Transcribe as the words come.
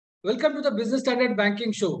Welcome to the Business Standard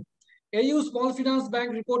Banking Show. AU Small Finance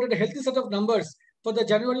Bank reported a healthy set of numbers for the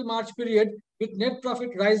January-March period with net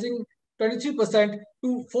profit rising 23%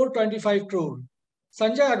 to 425 crore.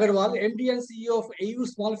 Sanjay Agarwal, MD and CEO of AU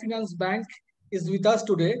Small Finance Bank, is with us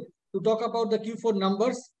today to talk about the Q4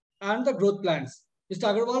 numbers and the growth plans.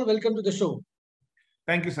 Mr. Agarwal, welcome to the show.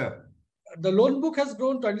 Thank you, sir. The loan book has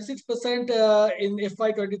grown 26% in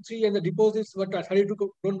FY23 and the deposits were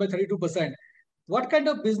grown by 32%. What kind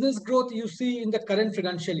of business growth you see in the current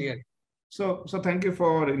financial year? So thank you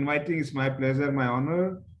for inviting. It's my pleasure, my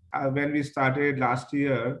honor. When we started last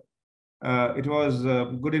year, it was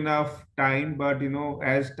good enough time, but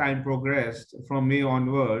as time progressed from May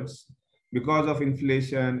onwards, because of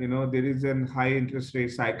inflation, there is an high interest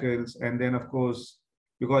rate cycles, and then of course,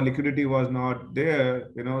 because liquidity was not there,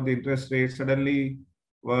 the interest rates suddenly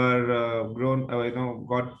were grown,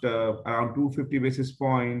 got around 250 basis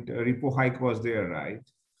point repo hike was there, right?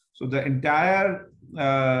 So the entire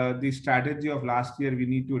the strategy of last year we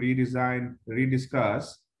need to redesign,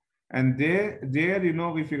 rediscuss, and there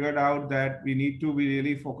we figured out that we need to be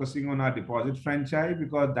really focusing on our deposit franchise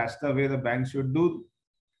because that's the way the bank should do.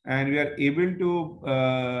 And we are able to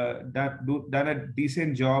done a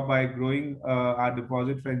decent job by growing our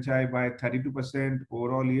deposit franchise by 32%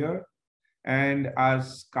 overall year. And our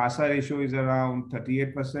CASA ratio is around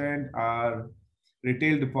 38%. Our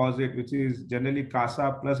retail deposit, which is generally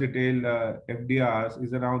CASA plus retail FDRs,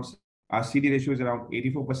 is around, our CD ratio is around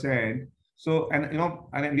 84%. So,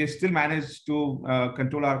 and we still managed to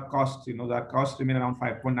control our costs. Our costs remain around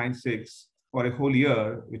 5.96 for a whole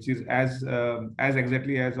year, which is as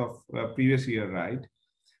exactly as of previous year, right?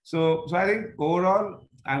 So I think overall,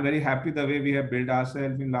 I'm very happy the way we have built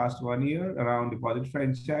ourselves in last 1 year around deposit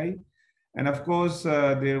franchise. And of course,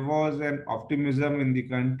 there was an optimism in the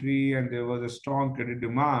country and there was a strong credit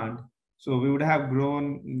demand. So we would have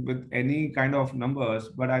grown with any kind of numbers,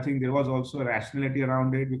 but I think there was also rationality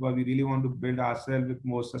around it because we really want to build ourselves with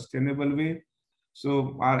more sustainable way.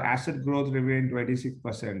 So our asset growth remained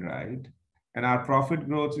 26%, right? And our profit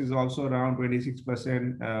growth is also around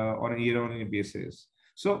 26% on a year-on-year basis.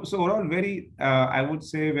 So overall, very, I would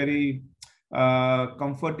say very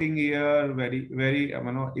comforting year, very,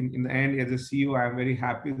 in the end, as a CEO, I'm very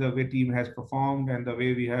happy the way team has performed and the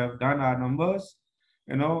way we have done our numbers,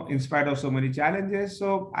 in spite of so many challenges.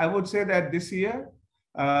 So I would say that this year,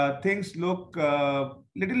 things look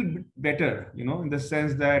little bit better, in the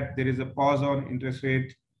sense that there is a pause on interest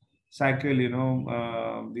rate cycle,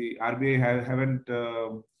 the RBI haven't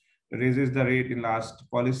raises the rate in last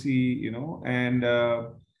policy, and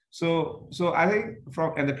so I think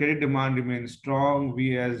and the credit demand remains strong.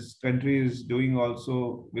 We as country is doing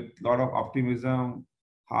also with a lot of optimism,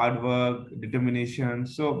 hard work, determination.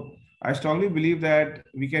 So I strongly believe that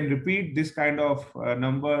we can repeat this kind of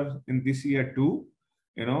number in this year too.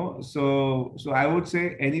 So I would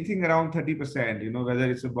say anything around 30%,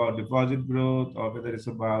 whether it's about deposit growth or whether it's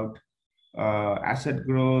about asset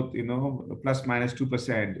growth, plus minus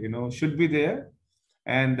 2%, should be there.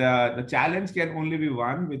 And the challenge can only be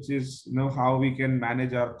one, which is, how we can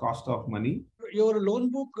manage our cost of money. Your loan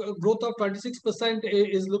book growth of 26%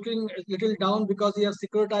 is looking a little down because you have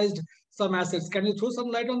securitized some assets. Can you throw some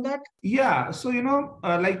light on that? Yeah. So,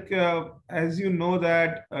 as you know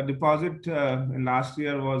that deposit in last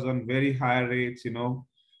year was on very high rates,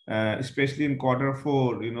 especially in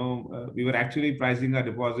Q4, we were actually pricing our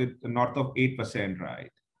deposit north of 8%, right?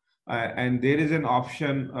 And there is an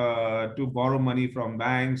option to borrow money from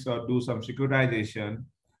banks or do some securitization.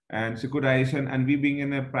 And we being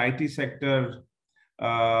in a priority sector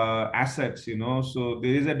assets, so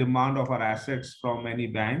there is a demand of our assets from many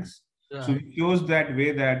banks. Right. So we chose that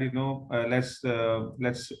way that,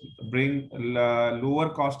 let's bring lower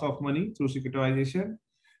cost of money through securitization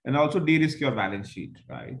and also de-risk your balance sheet,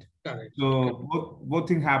 right? Correct. So both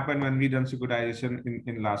things happened when we done securitization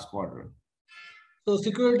in last quarter. So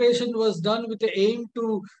securitization was done with the aim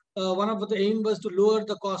to, one of the aim was to lower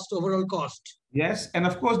the overall cost. Yes, and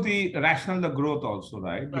of course the rational, the growth also,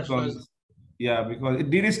 right? Because it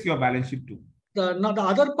de-risk your balance sheet too. Now the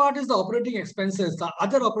other part is the operating expenses, the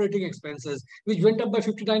other operating expenses, which went up by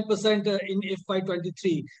 59% in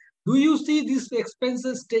FY23. Do you see these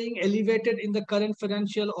expenses staying elevated in the current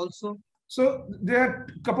financial also? So there are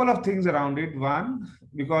a couple of things around it. One,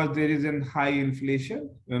 because there is a high inflation,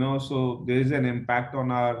 so there is an impact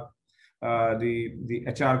on our the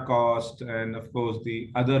HR cost and of course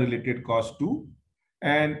the other related costs too.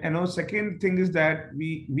 And second thing is that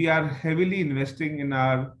we are heavily investing in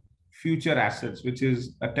our future assets, which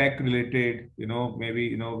is a tech related,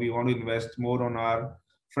 maybe we want to invest more on our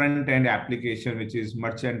front-end application, which is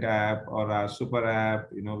merchant app or our super app.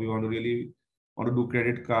 We want to really want to do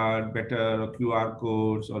credit card better, or QR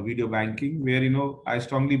codes or video banking, where, I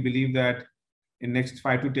strongly believe that in next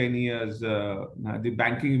 5 to 10 years, the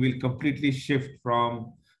banking will completely shift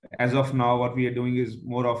from, as of now, what we are doing is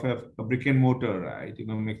more of a brick and mortar, right?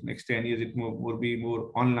 Next 10 years, it will be more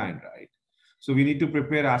online, right? So we need to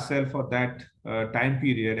prepare ourselves for that time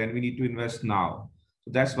period, and we need to invest now.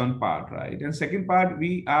 So that's one part, right? And second part,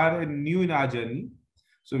 we are new in our journey.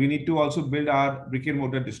 So we need to also build our brick and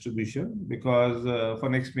mortar distribution, because for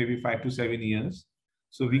next maybe 5 to 7 years.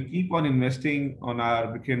 So we keep on investing on our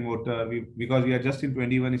brick and mortar, because we are just in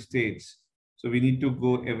 21 states. So we need to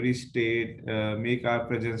go every state, make our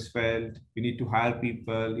presence felt. We need to hire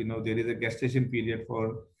people. There is a gestation period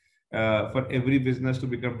for every business to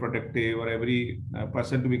become productive, or every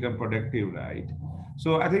person to become productive, right?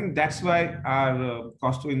 So I think that's why our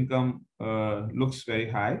cost to income looks very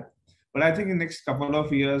high. But I think in the next couple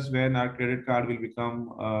of years, when our credit card will become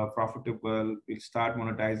profitable, we'll start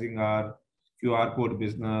monetizing our QR code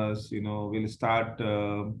business, we'll start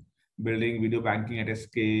building video banking at a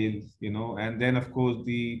scale, and then of course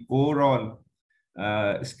the overall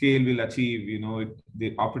scale will achieve,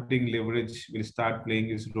 the operating leverage will start playing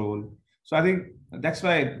its role. So I think that's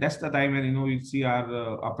the time when, we see our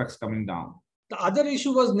OPEX coming down. The other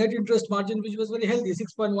issue was net interest margin, which was very healthy,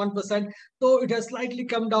 6.1%, though it has slightly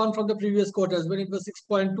come down from the previous quarters when it was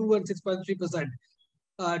 6.2 and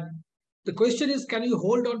 6.3%. The question is, can you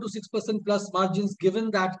hold on to 6% plus margins,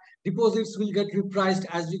 given that deposits will get repriced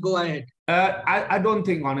as we go ahead? I don't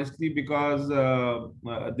think, honestly, because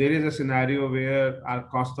there is a scenario where our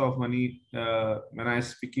cost of money, when I'm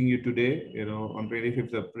speaking you today, on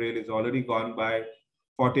 25th April, is already gone by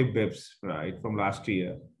 40 bips, right, from last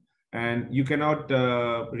year. And you cannot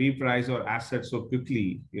reprice your assets so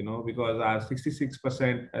quickly, because our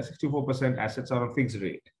 64% assets are on fixed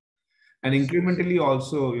rate. And incrementally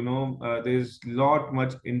also, there's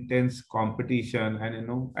much intense competition.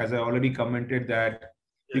 And, as I already commented, that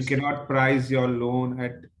you cannot price your loan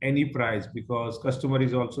at any price, because customer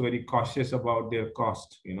is also very cautious about their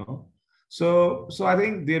cost, So I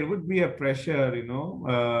think there would be a pressure,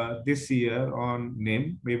 this year on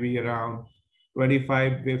NIM, maybe around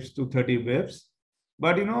 25 bips to 30 bips.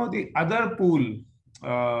 But, the other pool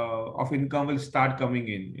of income will start coming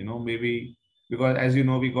in, maybe because, as you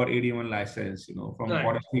know, we got AD1 license, from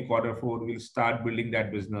Q3, Q4, we'll start building that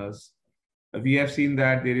business. We have seen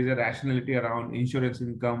that there is a rationality around insurance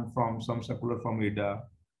income from some circular from IDA.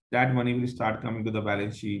 That money will start coming to the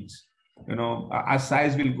balance sheets. Our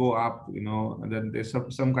size will go up, and then there's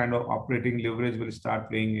some kind of operating leverage will start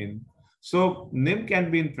playing in. So NIM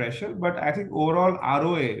can be in pressure, but I think overall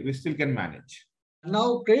ROA we still can manage.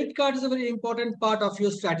 Now, credit card is a very important part of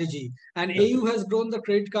your strategy, and AU has grown the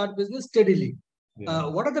credit card business steadily.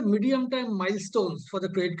 What are the medium-term milestones for the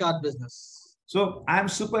credit card business? So I'm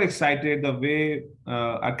super excited the way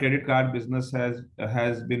our credit card business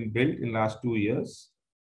has been built in last 2 years,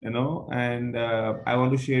 and I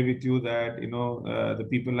want to share with you that, the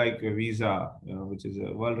people like Visa, which is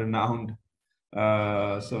a world-renowned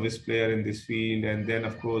service player in this field, and then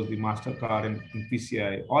of course the MasterCard and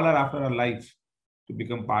PCI, all are after our life to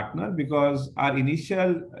become partner, because our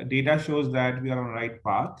initial data shows that we are on the right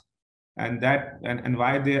path. And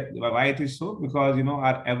why it is so, because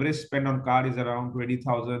our average spend on card is around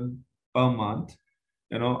 20,000 per month.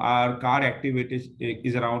 Our card activity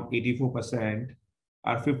is around 84%.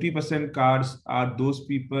 Our 50% cards are those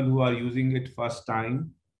people who are using it first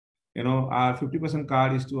time. Our 50%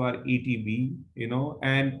 card is to our ETB,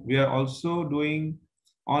 and we are also doing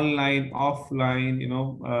online, offline,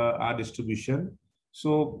 our distribution.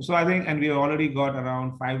 So I think, and we have already got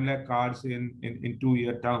around 5 lakh cards in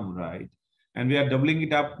 2-year term, right? And we are doubling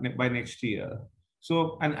it up by next year.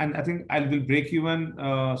 So, and I think I will break even.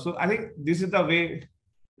 So I think this is the way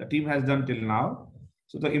the team has done till now.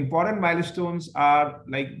 So the important milestones are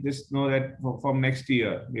like this, that from next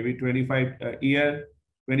year, maybe 24,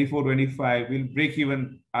 25, we'll break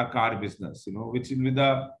even our card business, which will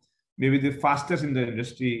be maybe the fastest in the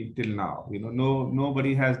industry till now.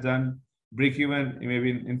 Nobody has done break even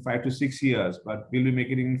maybe in 5 to 6 years, but we'll be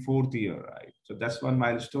making it in 4th year, right? So that's one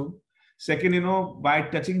milestone. Second, by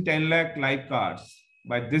touching 10 lakh live cards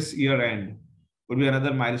by this year end would be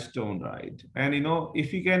another milestone, right? And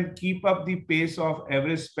if we can keep up the pace of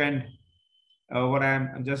average spend, what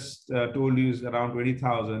I'm just told you is around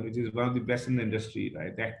 20,000, which is one of the best in the industry,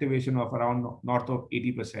 right? The activation of around north of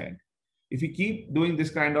 80%. If we keep doing this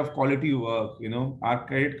kind of quality work, our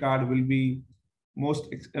credit card will be most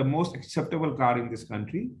acceptable card in this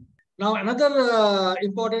country. Now, another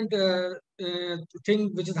important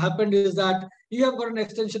thing which has happened is that you have got an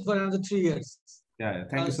extension for another 3 years. Yeah,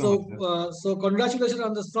 thank you so much. So congratulations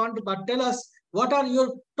on this front. But tell us, what are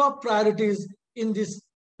your top priorities in this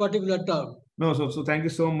particular term? No, so thank you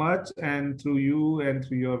so much. And through you and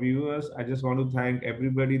through your viewers, I just want to thank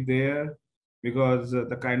everybody there, because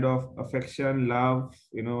the kind of affection, love,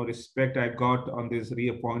 respect I got on this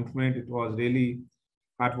reappointment, it was really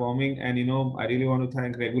heartwarming. And I really want to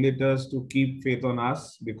thank regulators to keep faith on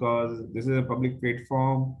us, because this is a public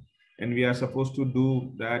platform and we are supposed to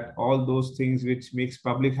do that, all those things which makes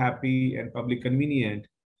public happy and public convenient.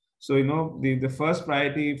 So the first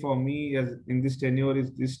priority for me as in this tenure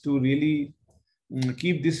is to really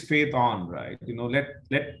keep this faith on, right?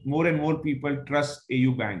 Let more and more people trust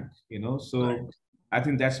AU Bank. So Right. I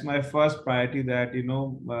think that's my first priority, that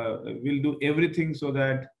we'll do everything so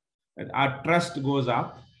that our trust goes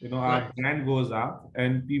up, our Right. brand goes up,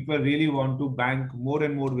 and people really want to bank more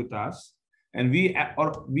and more with us. And we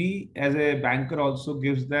as a banker also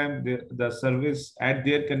gives them the service at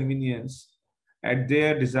their convenience, at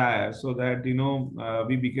their desire, so that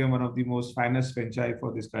we become one of the most finest franchise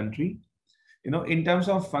for this country. In terms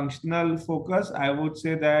of functional focus, I would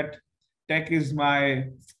say that tech is my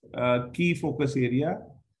key focus area.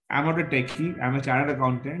 I'm not a techie, I'm a chartered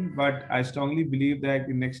accountant, but I strongly believe that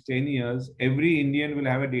in the next 10 years, every Indian will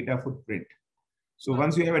have a data footprint. So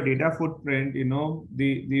once you have a data footprint,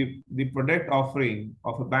 the product offering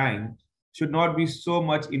of a bank should not be so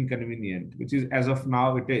much inconvenient, which is as of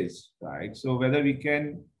now it is, right? So whether we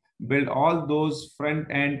can build all those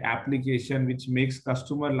front end application which makes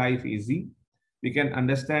customer life easy, we can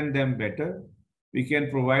understand them better, we can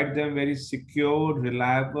provide them very secure,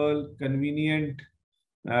 reliable, convenient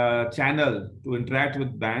channel to interact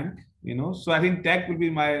with bank. So I think tech will be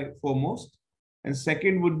my foremost, and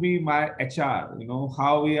second would be my HR.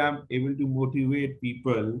 How we are able to motivate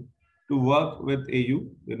people to work with AU,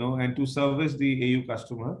 and to service the AU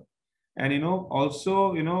customer. And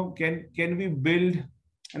also can we build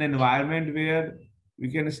an environment where we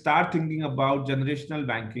can start thinking about generational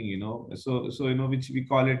banking, so which we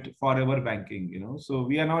call it forever banking. So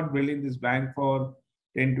we are not building this bank for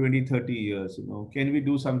 10, 20, 30 years. Can we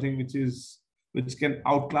do something which can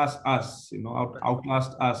outlast us,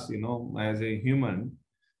 outlast us, as a human,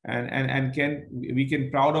 and we can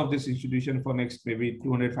proud of this institution for next maybe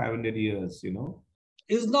 200, 500 years.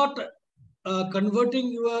 Is not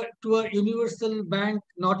converting to a universal bank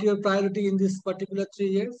not your priority in this particular 3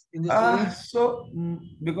 years? In this 3 years, So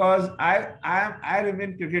because I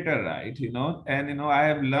remain cricketer, right? And I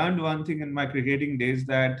have learned one thing in my cricketing days,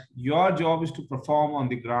 that your job is to perform on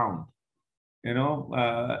the ground.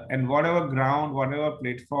 And whatever ground, whatever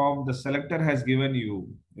platform the selector has given you,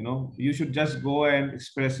 you should just go and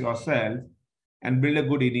express yourself and build a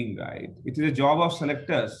good inning, right? It is a job of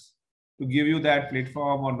selectors to give you that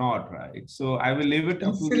platform or not, right? So I will leave it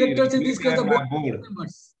and up to the selectors in this case, regulator the and board my board.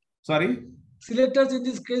 members. Sorry? Selectors in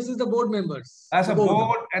this case is the board members. As The a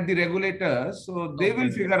board and the regulators, so they will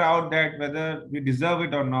Okay. figure out that whether we deserve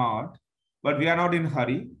it or not, but we are not in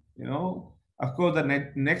hurry. Of course,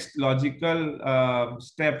 the next logical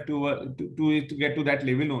step to get to that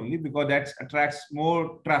level only, because that attracts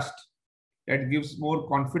more trust, that gives more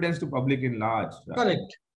confidence to public in large. Right?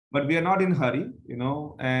 Correct. But we are not in hurry,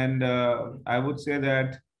 and I would say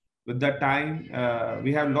that with that time,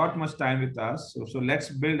 we have not much time with us. So let's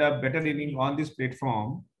build a better inning on this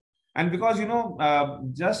platform. And because,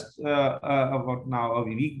 just about now, a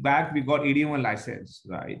week back, we got AD1 license,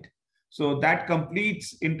 right? So that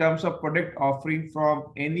completes in terms of product offering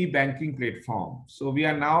from any banking platform. So we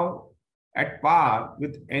are now at par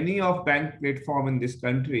with any of bank platform in this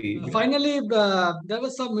country. Finally, there were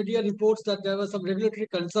some media reports that there was some regulatory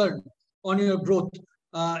concern on your growth.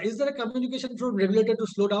 Is there a communication from regulator to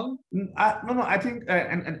slow down? No. I think,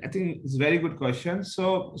 and I think it's a very good question.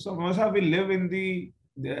 So Mosha, we live in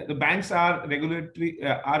the banks are regulatory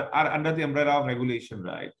are under the umbrella of regulation,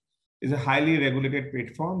 right? It's a highly regulated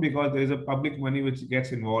platform because there is a public money which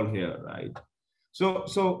gets involved here, right?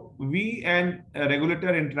 So we and a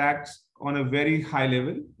regulator interacts on a very high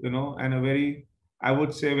level, and a very, I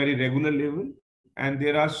would say, very regular level. And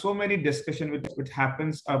there are so many discussion which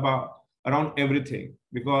happens around everything,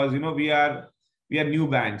 because we are new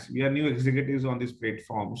banks, we are new executives on this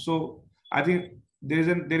platform. So I think there is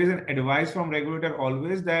an advice from regulator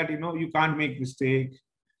always that you can't make mistake.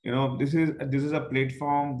 This is a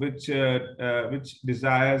platform which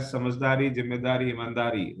desires samajhdari, zimmedari,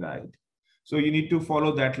 imandari, right? So you need to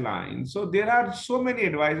follow that line. So there are so many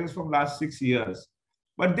advisors from last 6 years,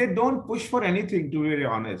 but they don't push for anything, to be very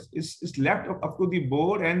honest. It's left up to the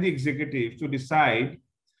board and the executive to decide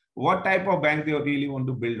what type of bank they really want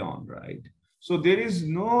to build on, right? So there is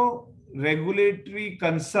no regulatory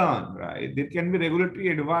concern, right? There can be regulatory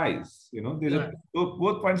advice,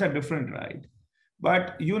 both points are different, right?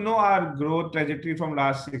 But our growth trajectory from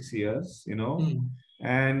last 6 years,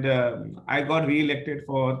 and I got re-elected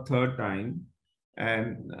for third time.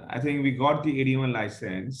 And I think we got the 81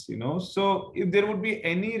 license, So if there would be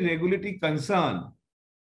any regulatory concern,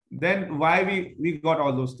 then why we got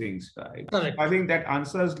all those things, right? Correct. I think that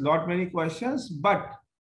answers many questions, but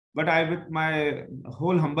I, with my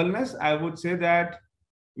whole humbleness, I would say that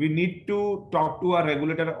we need to talk to our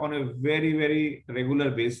regulator on a very, very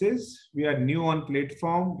regular basis. We are new on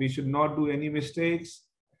platform. We should not do any mistakes.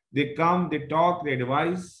 They come, they talk, they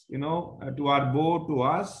advise, to our board, to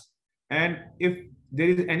us. And if there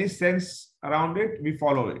is any sense around it, we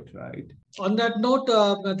follow it, right? On that note,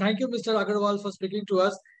 thank you, Mr. Agarwal, for speaking to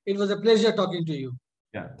us. It was a pleasure talking to you.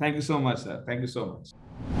 Yeah, thank you so much, sir. Thank you so much.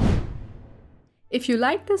 If you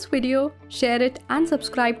like this video, share it and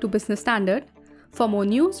subscribe to Business Standard. For more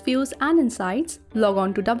news, views and insights, log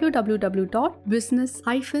on to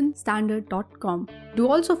www.business-standard.com. Do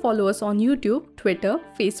also follow us on YouTube, Twitter,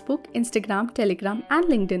 Facebook, Instagram, Telegram and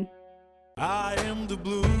LinkedIn. I am the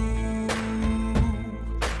blue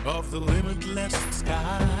of the limitless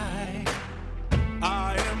sky.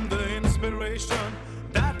 I am the inspiration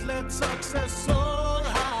that led success soar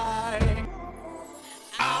high.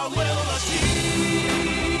 I will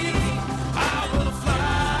achieve, I will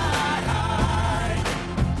fly high.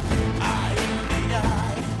 I am the I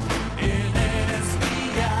in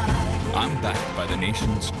SBI. I'm backed by the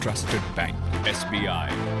nation's trusted bank, SBI,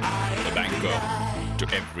 the banker to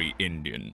every Indian.